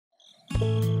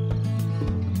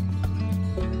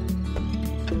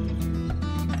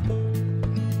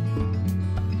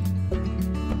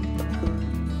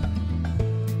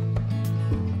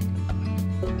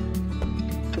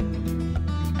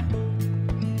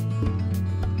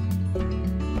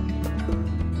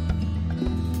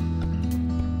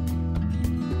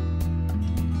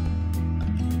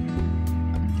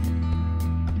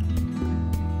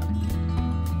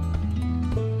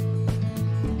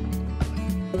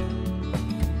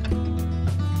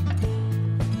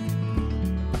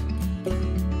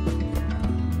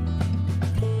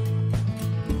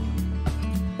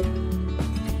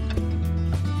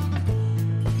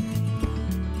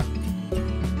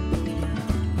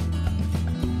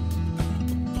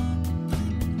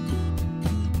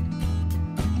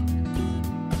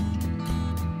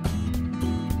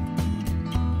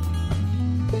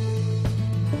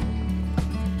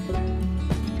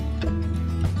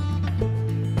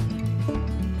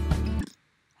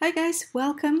Hi guys,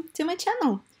 welcome to my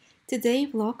channel. Today's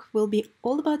vlog will be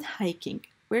all about hiking.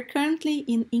 We're currently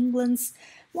in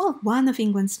one of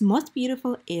England's most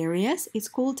beautiful areas. It's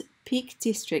called Peak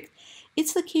District.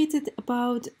 It's located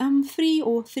about 3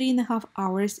 or 3.5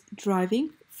 hours driving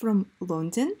from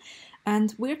London,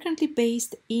 and we're currently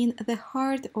based in the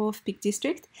heart of Peak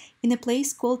District in a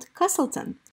place called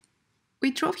Castleton. We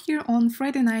drove here on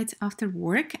Friday night after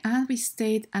work and we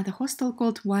stayed at a hostel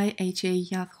called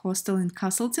YHA Yacht Hostel in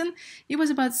Castleton. It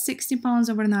was about £60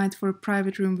 overnight for a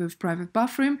private room with private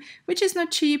bathroom, which is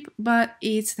not cheap, but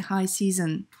it's the high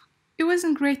season. It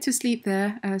wasn't great to sleep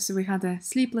there, so we had a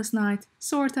sleepless night,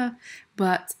 sorta,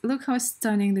 but look how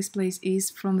stunning this place is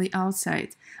from the outside.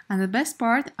 And the best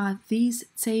part are these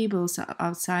tables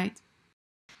outside.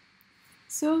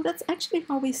 So that's actually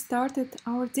how we started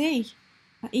our day.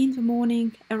 In the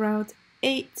morning around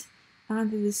 8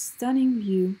 and with a stunning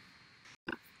view.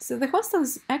 So the hostel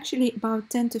is actually about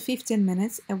 10 to 15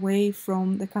 minutes away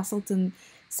from the Castleton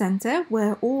Centre,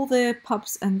 where all the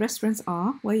pubs and restaurants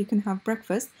are, where you can have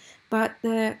breakfast. But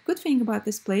the good thing about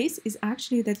this place is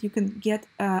actually that you can get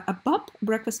a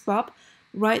breakfast pub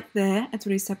right there at the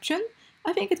reception.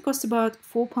 I think it cost about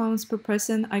 £4 per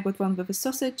person. I got one with a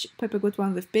sausage, Pepper got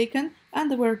one with bacon, and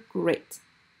they were great.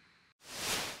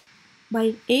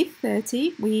 By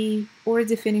 8:30, we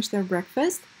already finished our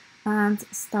breakfast and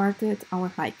started our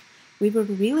hike. We were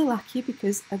really lucky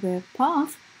because the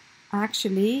path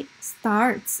actually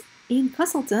starts in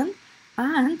Castleton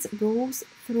and goes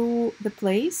through the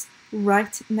place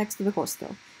right next to the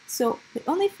hostel. So the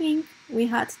only thing we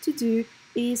had to do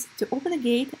is to open the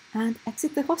gate and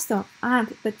exit the hostel,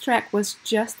 and the track was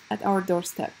just at our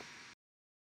doorstep.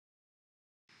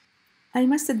 I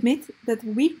must admit that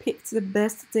we picked the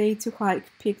best day to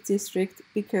hike Peak District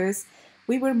because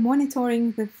we were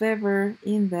monitoring the weather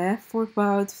in there for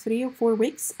about 3 or 4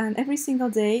 weeks, and every single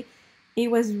day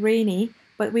it was rainy,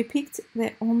 but we picked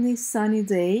the only sunny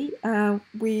day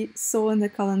we saw in the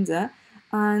calendar,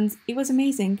 and it was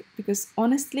amazing because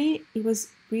honestly it was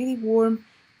really warm,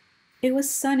 it was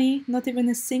sunny, not even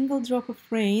a single drop of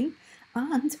rain,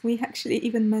 and we actually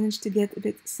even managed to get a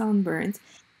bit sunburned.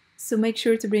 So make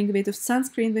sure to bring a bit of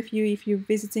sunscreen with you if you're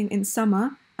visiting in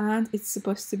summer and it's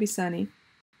supposed to be sunny.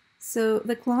 So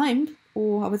the climb,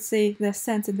 or I would say the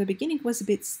ascent in the beginning, was a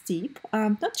bit steep.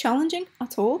 Not challenging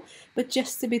at all, but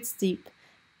just a bit steep.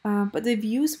 But the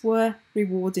views were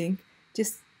rewarding.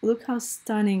 Just look how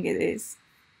stunning it is.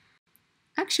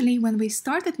 Actually, when we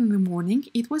started in the morning,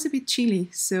 it was a bit chilly,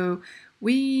 so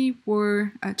we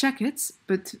wore jackets,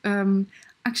 but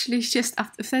actually, just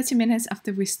after 30 minutes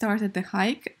after we started the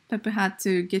hike, Pepe had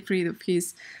to get rid of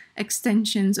his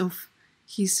extensions of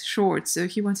his shorts. So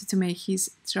he wanted to make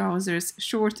his trousers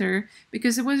shorter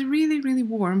because it was really, really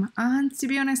warm. And to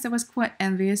be honest, I was quite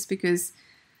envious because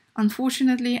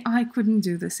unfortunately I couldn't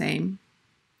do the same.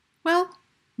 Well,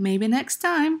 maybe next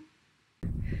time.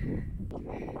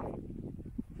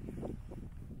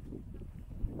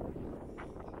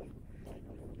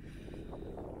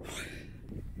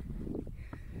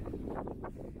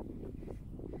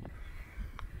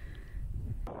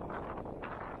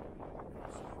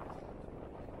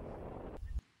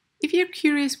 If you're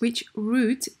curious which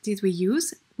route did we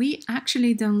use, we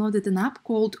actually downloaded an app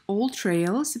called All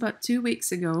Trails about 2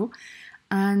 weeks ago.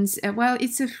 And while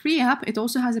it's a free app, it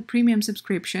also has a premium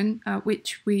subscription,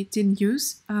 which we didn't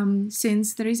use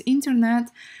since there is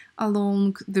internet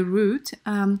along the route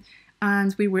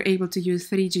and we were able to use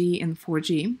 3G and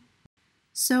 4G.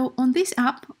 So on this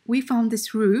app, we found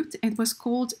this route. It was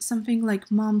called something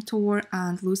like Mam Tor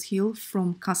and Loose Hill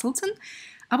from Castleton.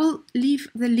 I will leave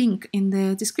the link in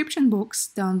the description box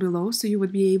down below so you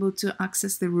would be able to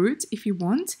access the route if you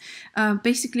want.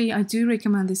 Basically, I do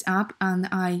recommend this app and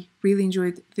I really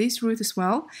enjoyed this route as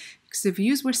well because the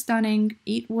views were stunning.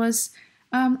 It was,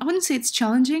 I wouldn't say it's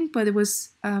challenging, but it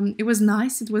was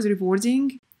nice, it was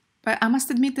rewarding. But I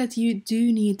must admit that you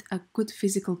do need a good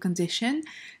physical condition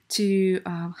to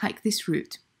hike this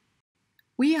route.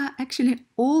 We are actually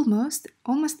almost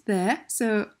there.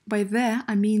 So by there,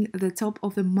 I mean the top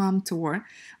of the Mam Tor.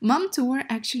 Mam Tor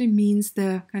actually means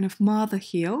the kind of mother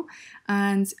hill.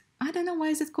 And I don't know why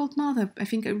is it called mother. I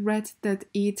think I read that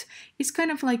it is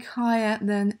kind of like higher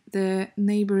than the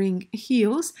neighboring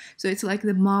hills. So it's like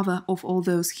the mother of all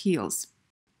those hills.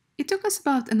 It took us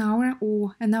about an hour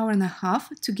or an hour and a half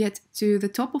to get to the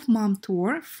top of Mam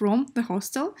Tor from the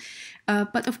hostel,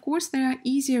 but of course there are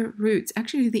easier routes.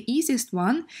 Actually, the easiest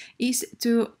one is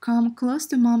to come close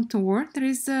to Mam Tor. There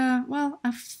is, well,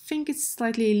 I think it's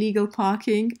slightly illegal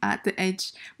parking at the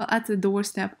edge, well, at the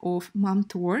doorstep of Mam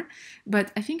Tor,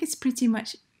 but I think it's pretty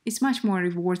much it's much more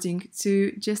rewarding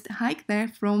to just hike there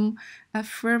from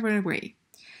further away.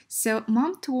 So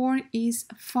Mam Tor is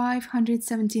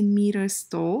 517 meters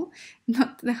tall,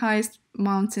 not the highest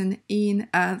mountain in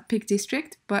Peak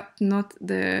District, but not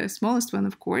the smallest one,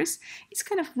 of course. It's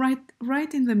kind of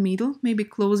right in the middle, maybe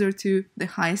closer to the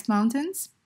highest mountains.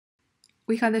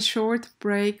 We had a short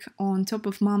break on top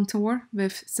of Mam Tor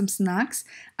with some snacks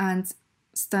and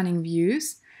stunning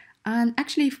views. And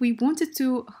actually, if we wanted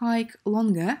to hike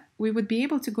longer, we would be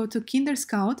able to go to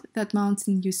Kinderscout, that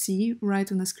mountain you see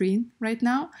right on the screen right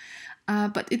now.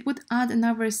 But it would add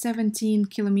another 17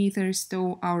 kilometers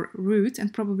to our route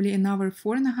and probably another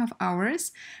 4.5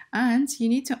 hours. And you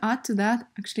need to add to that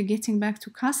actually getting back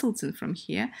to Castleton from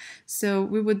here. So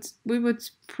we would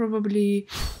probably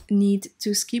need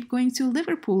to skip going to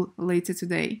Liverpool later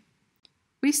today.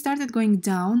 We started going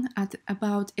down at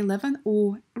about 11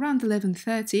 or around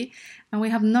 11:30, and we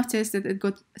have noticed that it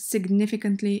got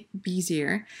significantly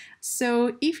busier.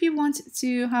 So if you want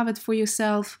to have it for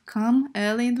yourself, come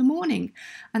early in the morning.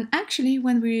 And actually,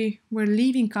 when we were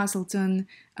leaving Castleton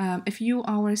a few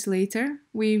hours later,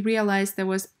 we realized there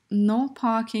was no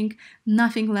parking,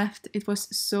 nothing left. It was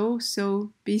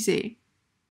so busy.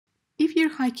 If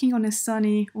you're hiking on a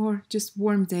sunny or just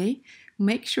warm day,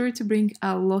 make sure to bring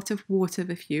a lot of water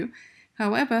with you.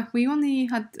 However, we only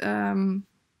had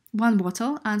one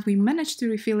bottle and we managed to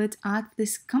refill it at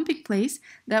this camping place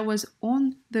that was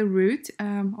on the route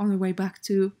on the way back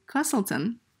to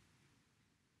Castleton.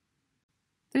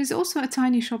 There's also a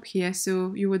tiny shop here,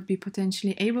 so you would be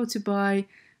potentially able to buy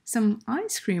some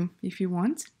ice cream if you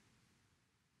want.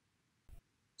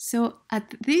 So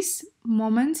at this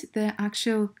moment, the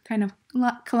actual kind of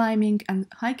climbing and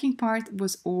hiking part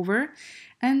was over,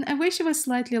 and I wish it was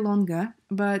slightly longer,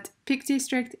 but Peak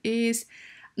District is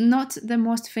not the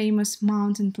most famous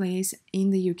mountain place in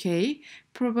the UK.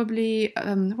 Probably,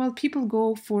 well, people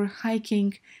go for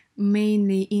hiking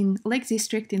mainly in Lake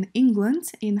District in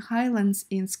England, in Highlands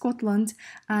in Scotland,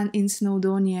 and in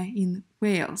Snowdonia in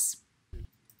Wales.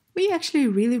 We actually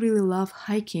really love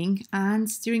hiking, and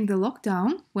during the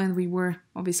lockdown, when we were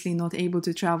obviously not able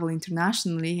to travel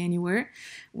internationally anywhere,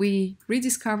 we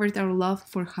rediscovered our love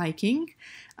for hiking,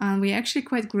 and we're actually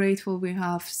quite grateful we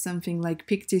have something like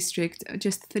Peak District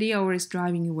just 3 hours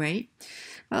driving away.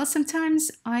 Well,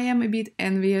 sometimes I am a bit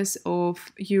envious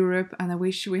of Europe, and I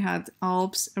wish we had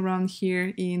Alps around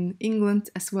here in England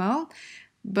as well.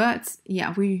 But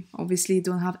yeah, we obviously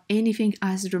don't have anything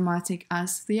as dramatic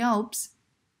as the Alps.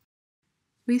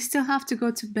 We still have to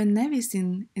go to Ben Nevis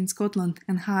in Scotland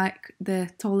and hike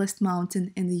the tallest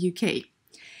mountain in the UK.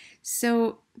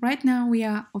 So right now we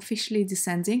are officially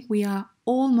descending. We are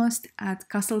almost at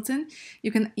Castleton.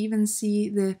 You can even see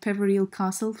the Peveril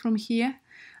Castle from here.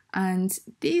 And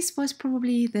this was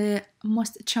probably the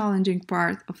most challenging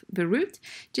part of the route,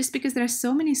 just because there are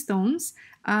so many stones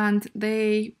and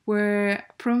they were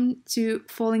prone to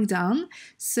falling down.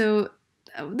 So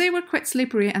they were quite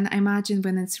slippery, and I imagine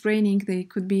when it's raining they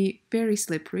could be very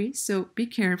slippery, so be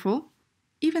careful.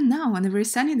 Even now, on a very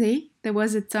sunny day, there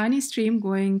was a tiny stream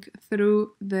going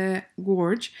through the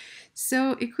gorge,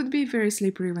 so it could be very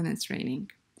slippery when it's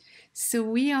raining. So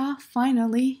we are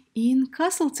finally in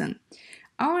Castleton.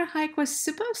 Our hike was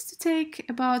supposed to take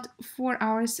about 4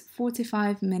 hours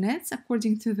 45 minutes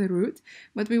according to the route,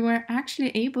 but we were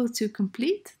actually able to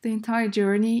complete the entire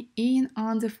journey in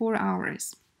under 4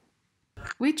 hours.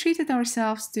 We treated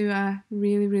ourselves to a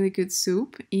really good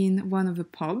soup in one of the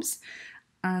pubs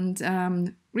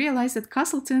and realized that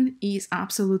Castleton is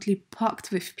absolutely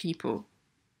packed with people.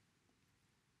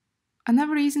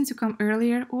 Another reason to come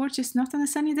earlier or just not on a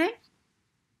sunny day?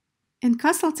 In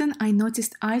Castleton, I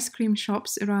noticed ice cream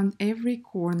shops around every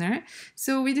corner,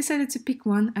 so we decided to pick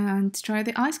one and try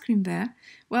the ice cream there.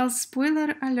 Well,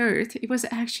 spoiler alert, it was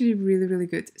actually really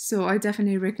good, so I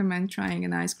definitely recommend trying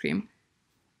an ice cream.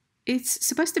 It's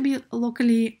supposed to be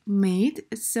locally made,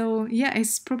 so yeah,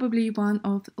 it's probably one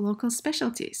of the local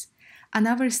specialties.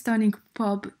 Another stunning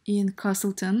pub in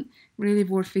Castleton, really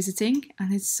worth visiting,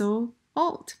 and it's so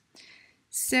old.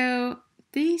 So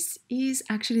this is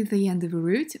actually the end of the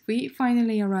route. We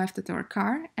finally arrived at our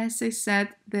car. As I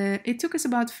said, it took us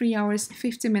about 3 hours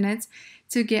 50 minutes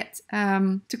to get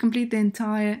to complete the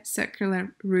entire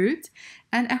circular route.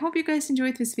 And I hope you guys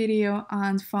enjoyed this video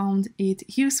and found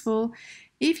it useful.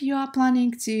 If you are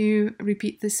planning to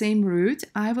repeat the same route,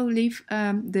 I will leave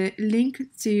the link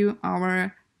to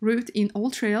our route in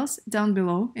AllTrails down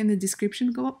below in the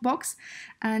description box.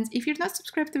 And if you're not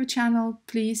subscribed to the channel,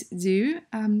 please do.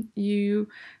 You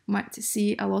might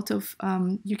see a lot of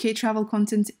UK travel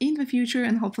content in the future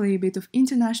and hopefully a bit of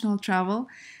international travel.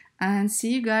 And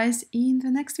see you guys in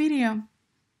the next video.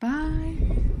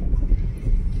 Bye.